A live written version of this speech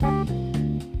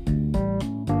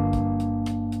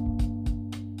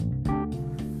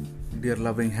Dear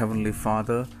loving Heavenly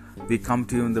Father, we come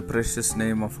to you in the precious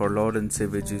name of our Lord and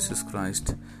Savior Jesus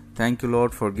Christ. Thank you,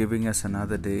 Lord, for giving us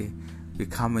another day. We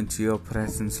come into your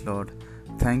presence, Lord,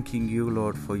 thanking you,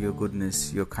 Lord, for your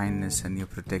goodness, your kindness, and your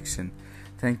protection.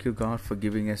 Thank you, God, for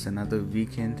giving us another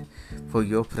weekend, for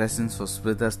your presence was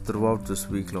with us throughout this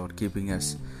week, Lord, keeping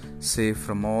us safe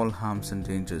from all harms and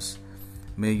dangers.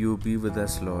 May you be with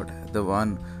us, Lord, the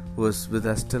one who is with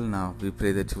us till now. We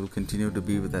pray that you will continue to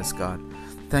be with us, God.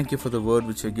 Thank you for the word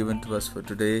which you have given to us for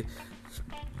today,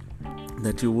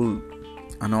 that you will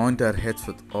anoint our heads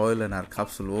with oil and our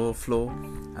cups will overflow,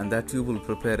 and that you will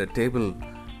prepare a table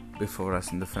before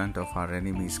us in the front of our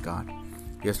enemies, God.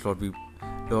 Yes, Lord,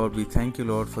 we thank you,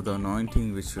 Lord, for the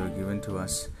anointing which you have given to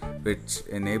us, which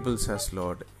enables us,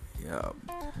 Lord,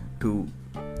 to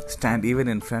stand even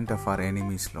in front of our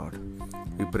enemies, Lord.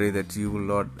 We pray that you will,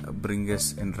 Lord, bring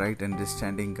us in right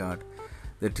understanding, God,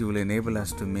 that you will enable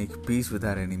us to make peace with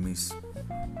our enemies.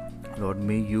 Lord,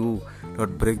 may you,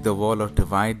 Lord, break the wall of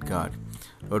divide, God.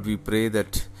 Lord, we pray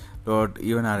that, Lord,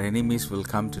 even our enemies will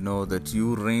come to know that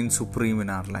you reign supreme in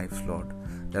our life, Lord,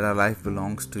 that our life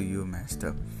belongs to you,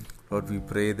 Master. Lord, we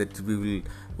pray that we will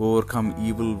overcome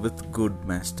evil with good,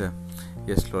 Master.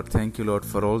 Yes, Lord, thank you, Lord,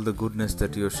 for all the goodness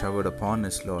that you have showered upon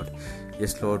us, Lord.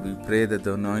 Yes, Lord, we pray that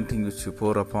the anointing which you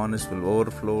pour upon us will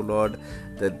overflow, Lord,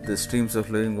 that the streams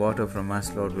of living water from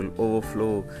us, Lord, will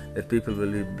overflow, that people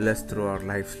will be blessed through our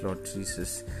lives, Lord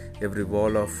Jesus. Every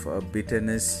wall of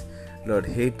bitterness, Lord,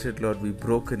 hatred, Lord, be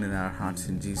broken in our hearts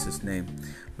in Jesus' name.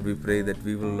 Lord, we pray that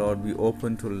we will, Lord, be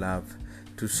open to love,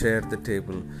 to share the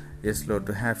table. Yes, Lord,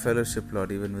 to have fellowship,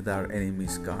 Lord, even with our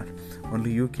enemies, God.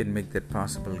 Only you can make that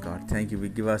possible, God. Thank you. We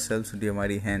give ourselves into your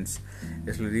mighty hands.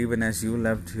 Yes, Lord, even as you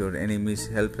loved your enemies,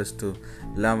 help us to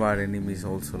love our enemies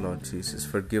also, Lord Jesus.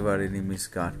 Forgive our enemies,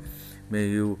 God. May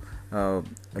you,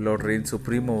 Lord, reign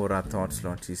supreme over our thoughts,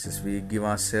 Lord Jesus. We give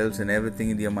ourselves and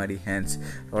everything in your mighty hands.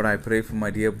 Lord, I pray for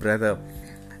my dear brother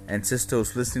and sister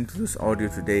who's listening to this audio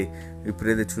today. We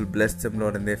pray that you will bless them,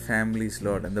 Lord, and their families,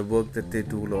 Lord, and the work that they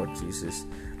do, Lord Jesus.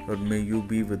 Lord, may you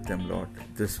be with them, Lord,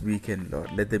 this weekend,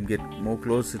 Lord. Let them get more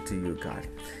closer to you, God.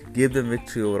 Give them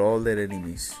victory over all their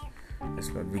enemies. Yes,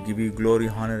 Lord, we give you glory,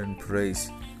 honor, and praise.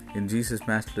 In Jesus'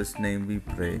 matchless name we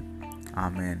pray.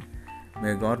 Amen.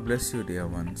 May God bless you, dear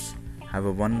ones. Have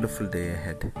a wonderful day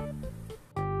ahead.